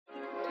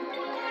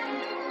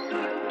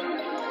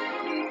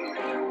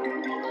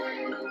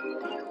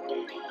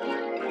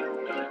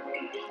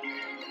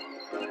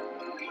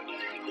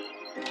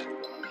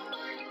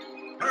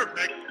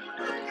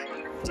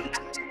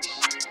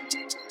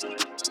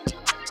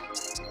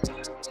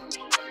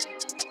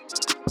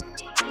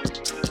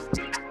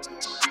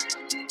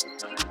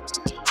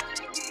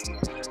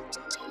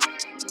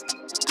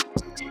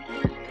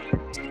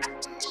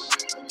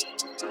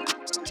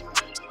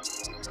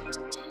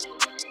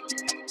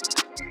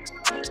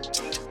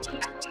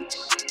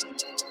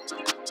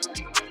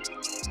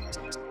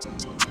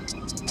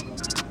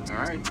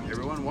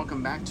everyone,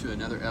 welcome back to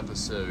another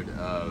episode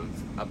of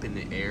Up in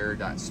the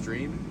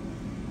Air.stream.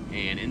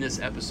 And in this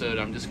episode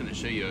I'm just going to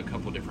show you a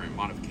couple different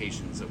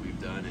modifications that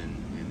we've done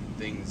and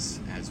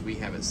things as we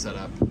have it set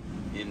up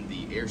in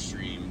the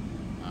Airstream.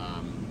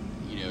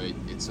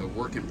 It's a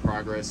work in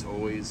progress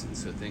always, and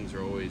so things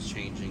are always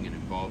changing and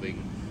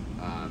evolving.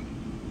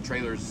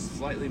 Trailer's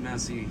slightly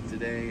messy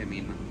today. I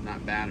mean,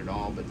 not bad at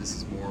all, but this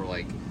is more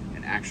like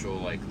an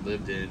actual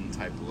lived in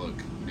type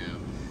look,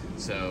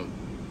 So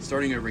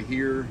starting over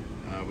here,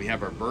 we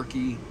have our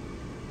Berkey.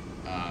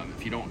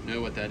 If you don't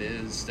know what that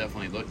is,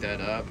 definitely look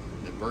that up.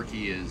 The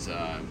Berkey is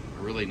a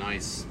really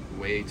nice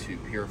way to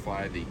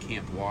purify the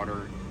camp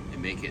water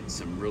and make it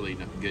some really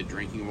good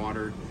drinking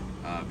water.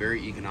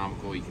 Very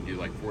economical. You can do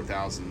like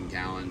 4,000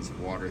 gallons of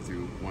water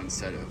through one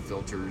set of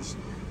filters.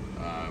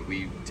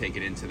 We take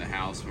it into the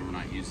house when we're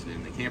not using it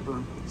in the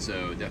camper.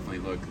 So definitely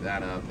look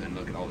that up and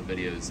look at all the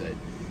videos that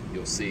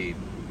you'll see.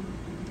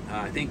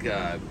 I think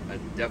a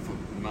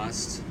definite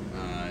must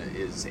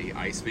is a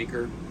ice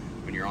maker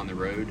when you're on the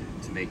road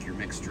to make your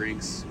mixed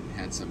drinks.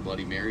 Had some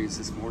Bloody Marys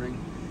this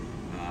morning.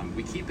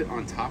 We keep it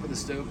on top of the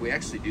stove. We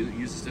actually do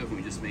use the stove, and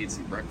we just made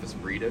some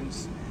breakfast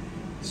burritos.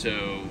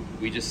 So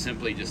we just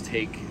simply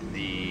take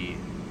the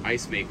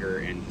ice maker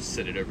and just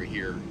set it over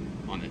here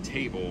on the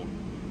table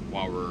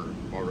while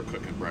we're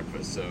cooking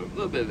breakfast. So a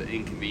little bit of an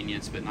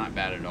inconvenience, but not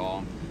bad at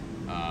all.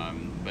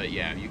 But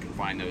yeah, you can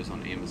find those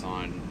on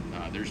Amazon.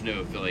 There's no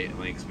affiliate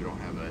links. We don't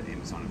have an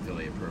Amazon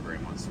affiliate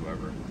program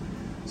whatsoever.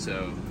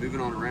 So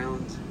moving on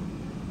around,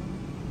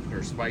 put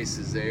our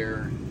spices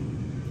there.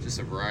 Just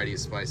a variety of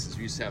spices.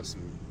 We used to have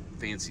some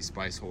fancy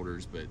spice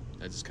holders, but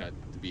that just got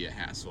to be a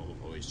hassle,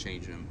 always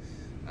changing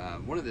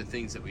them. One of the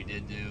things that we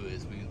did do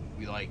is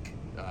we like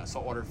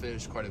saltwater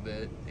fish quite a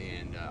bit,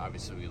 and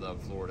obviously we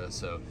love Florida,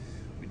 so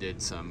we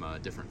did some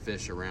different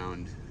fish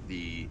around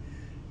the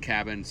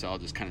cabin. So I'll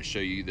just kind of show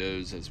you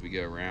those as we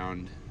go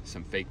around.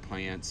 Some fake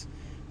plants.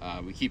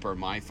 We keep our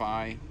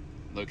MiFi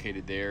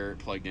located there,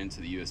 plugged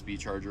into the USB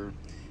charger.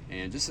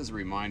 And just as a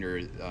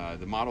reminder,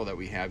 the model that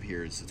we have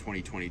here is the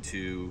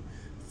 2022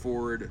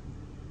 Ford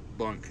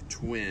Bunk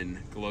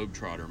Twin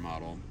Globetrotter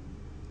model,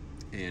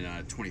 and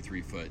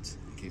 23 foot,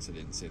 in case I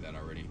didn't say that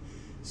already.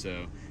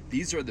 So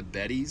these are the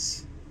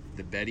Bettys,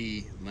 the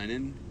Betty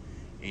linen,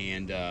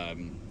 and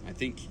I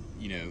think,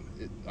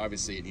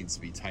 obviously it needs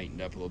to be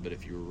tightened up a little bit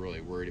if you were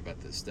really worried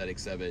about the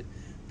aesthetics of it.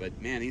 But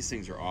man, these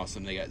things are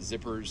awesome. They got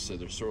zippers, so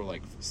they're sort of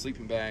like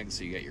sleeping bags,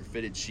 so you got your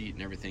fitted sheet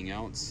and everything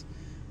else.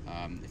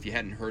 If you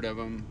hadn't heard of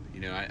them,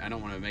 I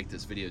don't want to make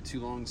this video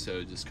too long,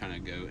 so just kind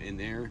of go in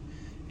there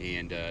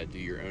and do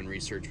your own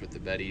research with the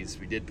Bettys.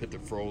 We did put the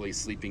Froley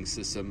sleeping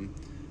system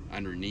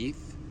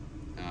underneath.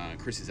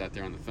 Chrissy's out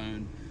there on the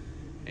phone,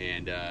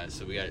 and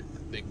so we got a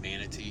big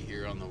manatee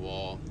here on the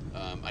wall.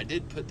 I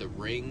did put the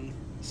Ring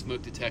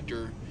smoke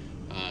detector,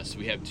 so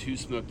we have 2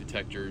 smoke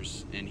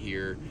detectors in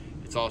here.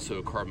 It's also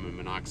a carbon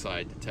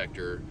monoxide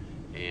detector,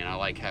 and I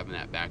like having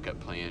that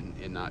backup plan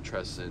and not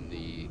trusting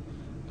the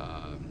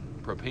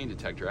propane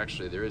detector.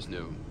 Actually, there is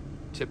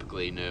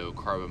typically no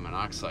carbon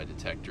monoxide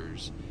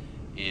detectors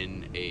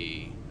in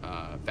a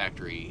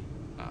factory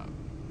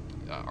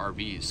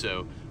RV,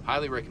 so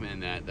highly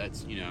recommend that.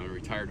 That's, I'm a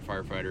retired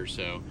firefighter,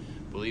 so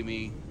believe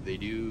me, they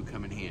do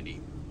come in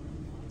handy.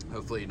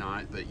 Hopefully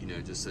not, but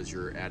just as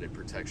your added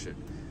protection.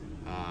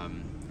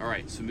 All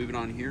right, so moving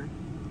on here,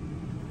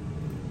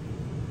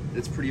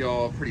 it's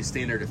pretty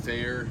standard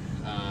affair.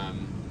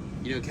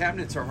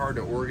 Cabinets are hard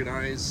to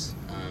organize.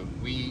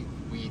 We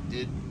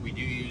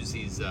do use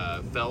these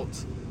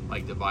felt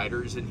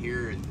dividers in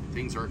here, and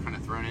things are kind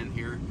of thrown in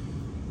here.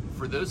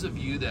 For those of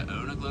you that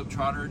own a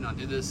Globetrotter, now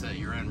do this at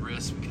your own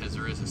risk because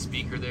there is a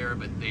speaker there,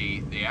 but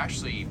they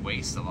actually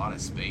waste a lot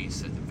of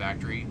space at the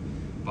factory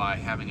by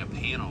having a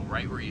panel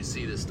right where you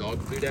see this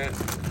dog food at.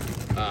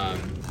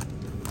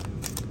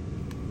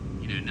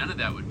 None of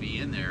that would be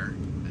in there,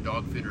 the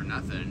dog food or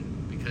nothing,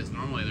 because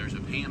normally there's a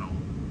panel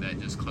that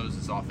just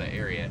closes off that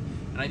area.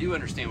 And I do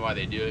understand why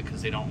they do it,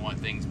 because they don't want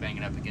things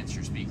banging up against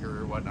your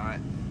speaker or whatnot.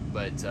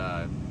 But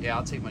yeah,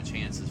 I'll take my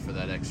chances for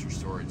that extra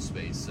storage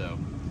space. So,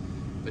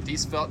 but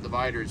these felt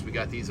dividers, we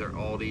got these at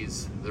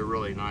Aldi's. They're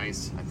really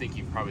nice. I think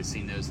you've probably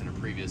seen those in a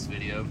previous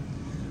video.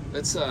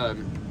 Let's talk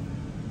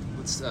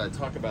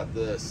about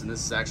this, and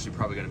this is actually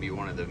probably going to be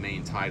one of the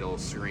main title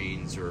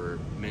screens or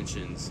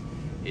mentions,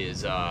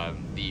 is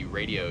the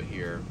radio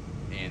here.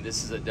 And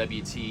this is a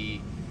WT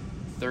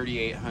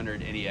 3800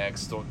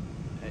 NEX.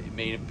 It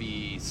may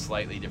be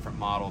slightly different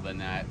model than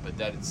that, but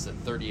that's a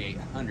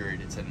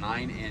 3800. It's a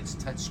 9-inch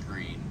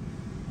touchscreen,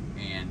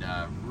 and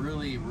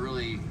really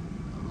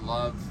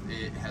love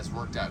it. Has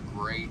worked out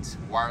great.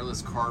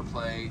 Wireless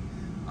CarPlay.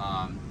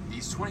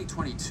 These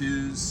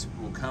 2022s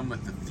will come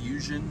with the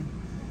Fusion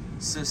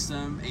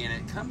system, and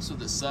it comes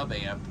with a sub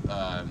amp,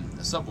 a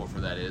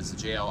subwoofer, that is, a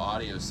JL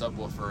Audio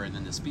subwoofer, and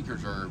then the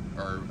speakers are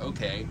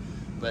okay.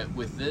 But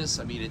with this,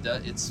 I mean,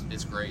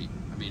 it's great.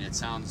 I mean, it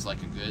sounds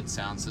like a good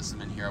sound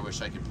system in here. I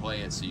wish I could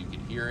play it so you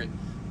could hear it,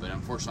 but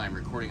unfortunately I'm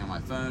recording on my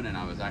phone, and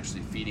I was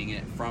actually feeding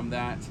it from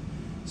that.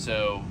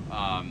 So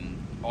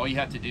all you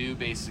have to do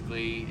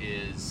basically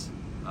is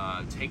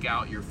take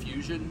out your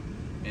Fusion,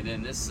 and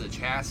then this is a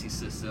chassis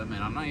system,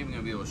 and I'm not even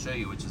going to be able to show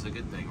you, which is a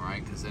good thing,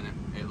 right? Because then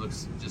it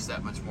looks just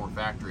that much more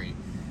factory.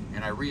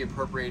 And I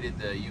reappropriated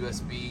the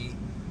USB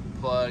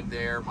plug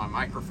there, my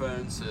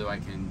microphone, so I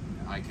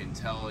can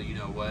tell, you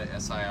know, what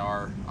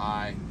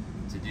SIRI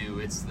to do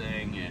its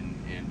thing,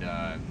 and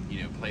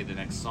you know, play the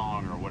next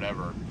song or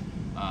whatever.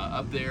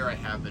 Up there I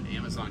have an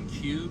Amazon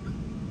Cube,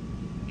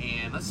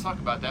 and let's talk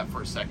about that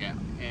for a second.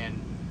 And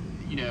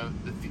you know,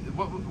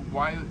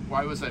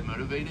 why was I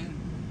motivated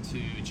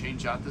to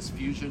change out this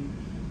Fusion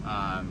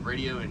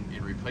radio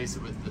and replace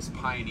it with this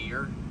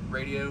Pioneer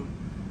radio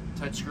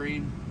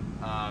touchscreen?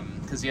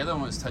 Because the other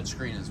one was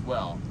touchscreen as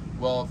well.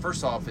 Well,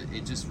 first off,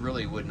 it just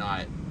really would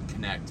not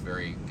connect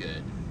very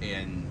good,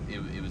 and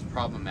it was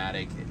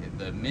problematic.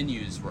 The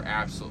menus were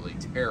absolutely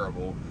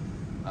terrible.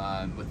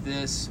 With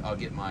this, I'll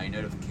get my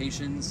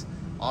notifications.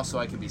 Also,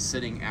 I can be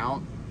sitting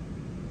out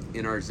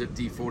in our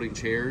Zip-D folding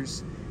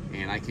chairs,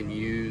 and I can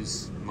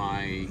use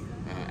my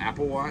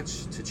Apple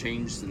Watch to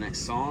change the next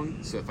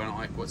song. So if I don't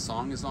like what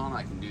song is on,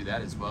 I can do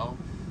that as well.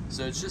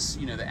 So it's just,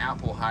 you know, the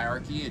Apple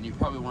hierarchy. And you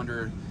probably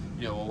wonder,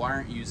 you know, well, why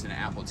aren't you using an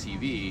Apple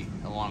TV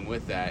along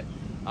with that?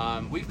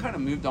 We've kind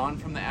of moved on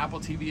from the Apple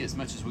TV. As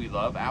much as we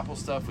love Apple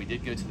stuff, we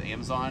did go to the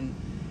Amazon,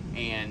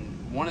 and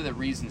one of the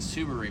reasons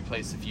too we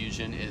replaced the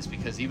Fusion is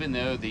because even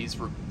though the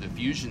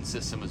Fusion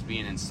system was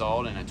being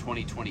installed in a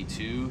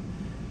 2022,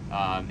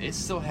 it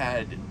still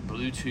had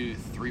Bluetooth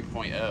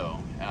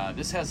 3.0.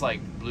 This has like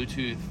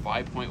Bluetooth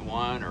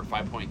 5.1 or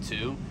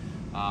 5.2.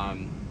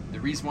 The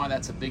reason why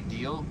that's a big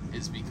deal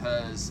is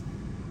because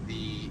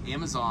the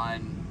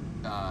Amazon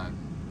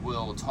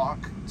will talk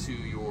to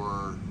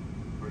your,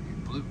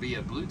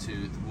 via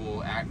Bluetooth,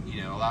 will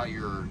allow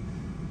your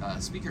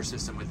speaker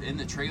system within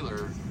the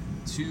trailer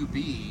to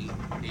be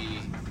a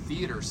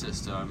theater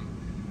system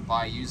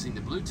by using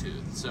the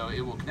Bluetooth, so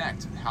it will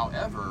connect.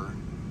 However,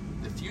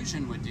 the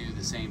Fusion would do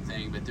the same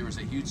thing, but there was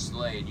a huge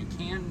delay, and you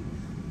can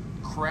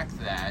correct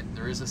that.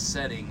 There is a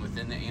setting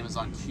within the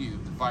Amazon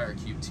Cube, the Fire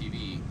Cube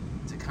TV,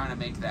 to kind of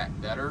make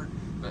that better.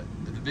 But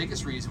the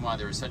biggest reason why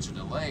there was such a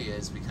delay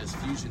is because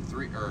Fusion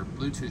 3 or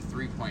Bluetooth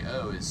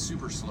 3.0 is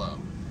super slow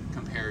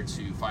compared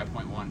to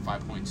 5.1,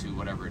 5.2,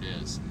 whatever it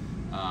is.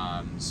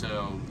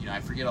 So, you know, I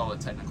forget all the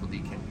technical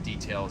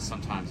details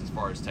sometimes as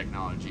far as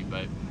technology,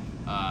 but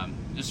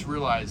just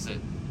realize that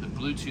the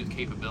Bluetooth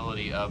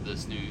capability of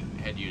this new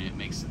head unit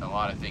makes a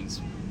lot of things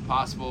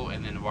possible,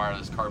 and then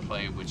wireless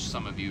CarPlay, which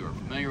some of you are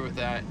familiar with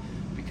that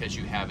because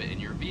you have it in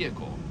your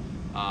vehicle.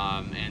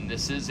 And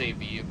this is a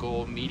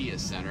vehicle media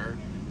center,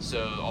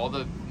 so all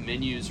the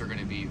menus are going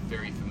to be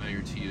very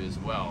familiar to you as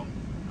well.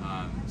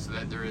 So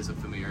that there is a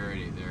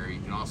familiarity there. You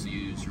can also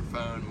use your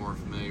phone, more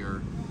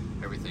familiar.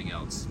 Everything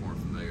else more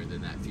familiar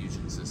than that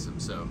Fusion system.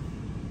 So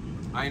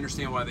I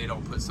understand why they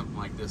don't put something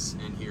like this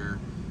in here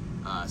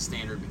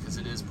standard, because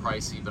it is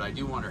pricey, but I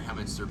do wonder how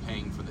much they're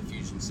paying for the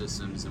Fusion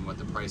systems and what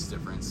the price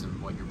difference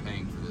and what you're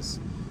paying for this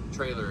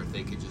trailer if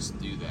they could just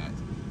do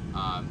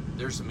that.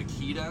 There's a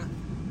Makita.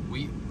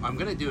 I'm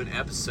going to do an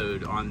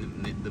episode on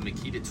the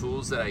Makita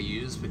tools that I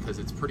use because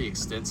it's pretty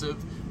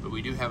extensive, but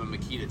we do have a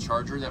Makita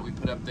charger that we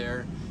put up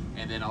there.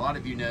 And then a lot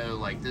of you know,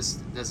 like, this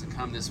doesn't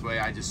come this way.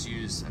 I just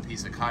used a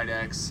piece of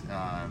Kydex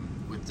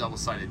with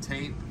double-sided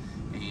tape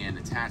and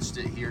attached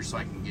it here so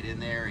I can get in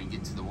there and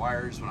get to the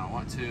wires when I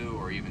want to,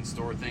 or even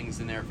store things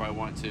in there if I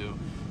want to.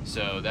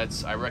 So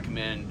I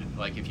recommend,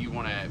 like, if you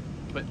want to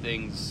put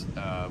things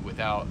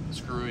without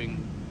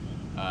screwing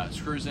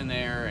screws in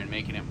there and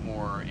making it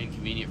more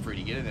inconvenient for you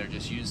to get in there,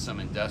 just use some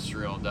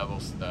industrial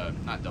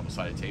not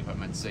double-sided tape, I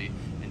meant to say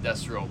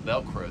industrial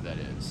Velcro, that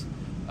is.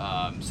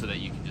 So that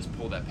you can just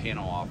pull that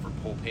panel off or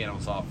pull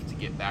panels off to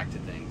get back to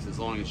things, as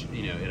long as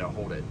you know it'll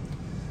hold it.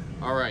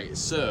 All right,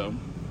 so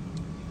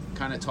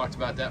kind of talked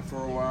about that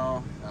for a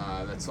while.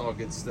 That's all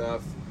good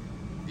stuff.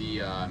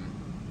 Got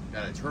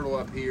a turtle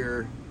up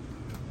here.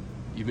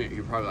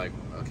 You're probably like,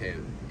 okay,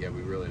 yeah,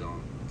 we really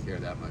don't care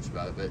that much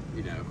about it, but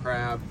you know,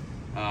 crab.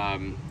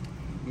 Let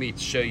me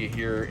show you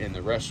here in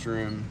the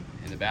restroom,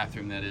 in the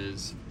bathroom that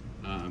is.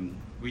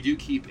 We do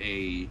keep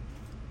a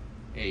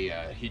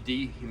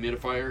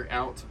dehumidifier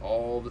out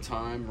all the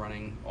time,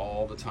 running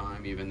all the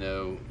time, even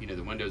though, you know,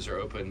 the windows are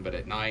open, but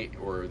at night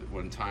or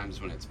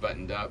times when it's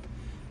buttoned up,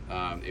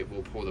 it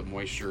will pull the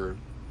moisture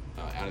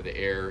out of the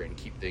air and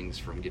keep things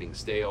from getting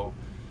stale.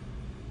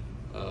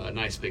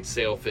 Nice big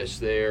sailfish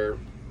there.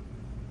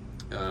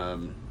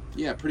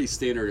 Yeah, pretty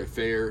standard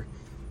affair.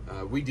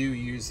 We do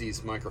use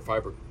these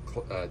microfiber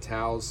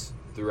towels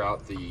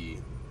throughout the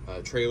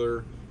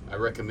trailer. I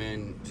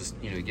recommend just,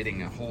 you know,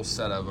 getting a whole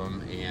set of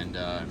them and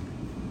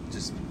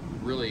just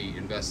really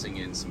investing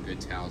in some good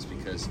towels,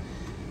 because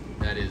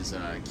that is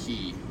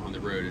key on the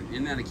road,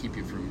 and that'll keep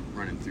you from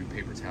running through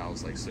paper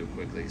towels like so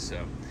quickly. So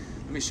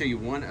let me show you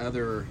one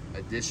other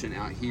addition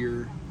out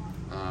here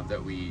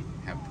that we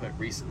have put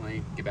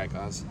recently. Get back,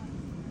 Oz.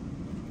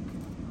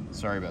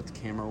 Sorry about the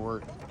camera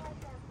work.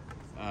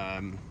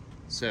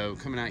 So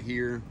coming out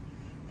here,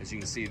 as you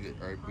can see,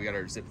 we got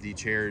our Zip-D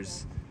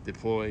chairs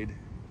deployed.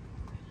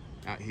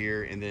 out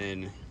here, and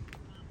then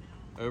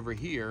over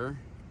here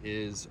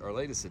is our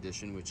latest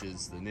addition, which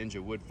is the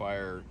Ninja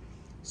Woodfire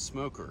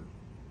Smoker.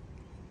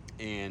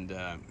 And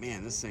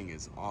man, this thing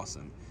is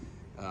awesome.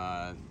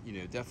 You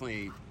know,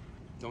 definitely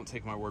don't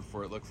take my word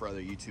for it. Look for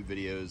other YouTube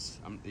videos.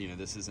 You know,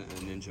 this isn't a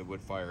Ninja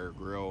Woodfire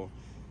grill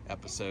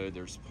episode.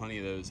 There's plenty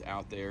of those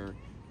out there,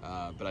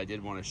 but I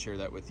did want to share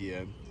that with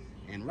you.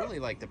 And really,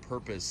 like, the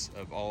purpose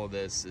of all of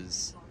this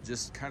is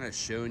just kind of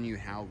showing you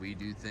how we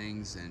do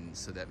things, and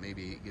so that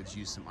maybe it gives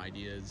you some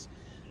ideas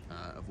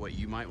of what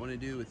you might want to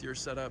do with your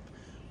setup.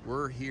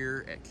 We're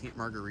here at Camp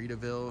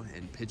Margaritaville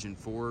in Pigeon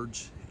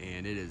Forge,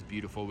 and it is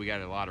beautiful. We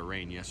got a lot of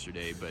rain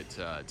yesterday, but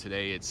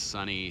today it's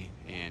sunny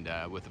and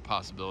with the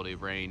possibility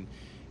of rain,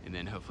 and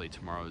then hopefully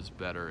tomorrow is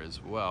better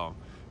as well.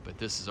 But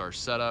this is our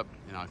setup,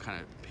 and I'll kind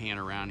of pan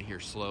around here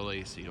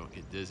slowly so you don't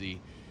get dizzy,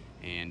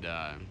 and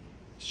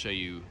show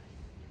you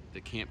the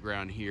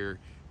campground here.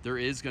 There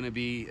is going to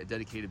be a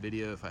dedicated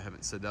video, if I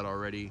haven't said that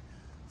already,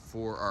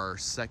 for our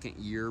second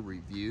year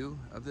review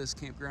of this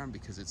campground,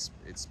 because it's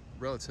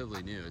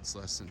relatively new. It's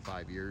less than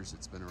 5 years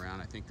it's been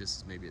around. I think this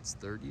is maybe its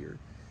third year,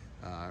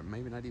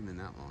 maybe not even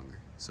that longer.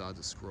 So I'll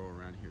just scroll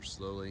around here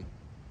slowly.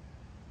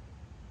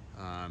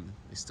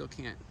 They still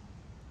can't,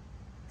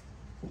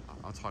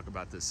 I'll talk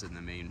about this in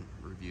the main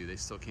review, they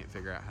still can't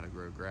figure out how to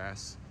grow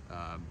grass,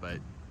 but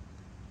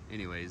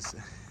anyways,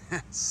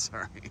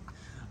 sorry,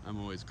 I'm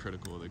always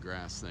critical of the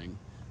grass thing,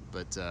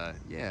 but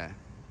yeah,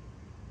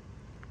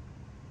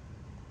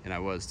 and I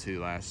was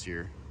too last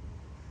year.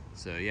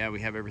 So yeah, we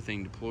have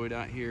everything deployed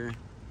out here,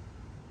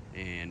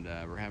 and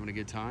we're having a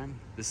good time.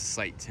 This is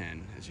Site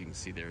 10, as you can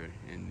see there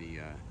in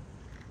the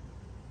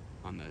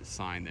on the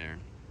sign there,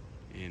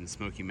 and the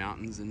Smoky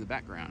Mountains in the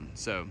background.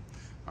 So,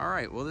 all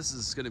right, well, this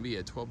is going to be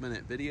a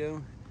 12-minute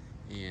video,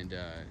 and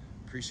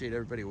appreciate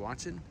everybody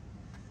watching.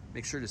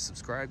 Make sure to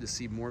subscribe to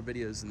see more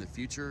videos in the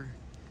future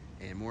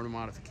and more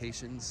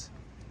modifications,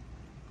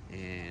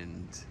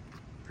 and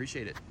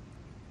appreciate it.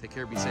 Take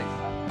care, be safe.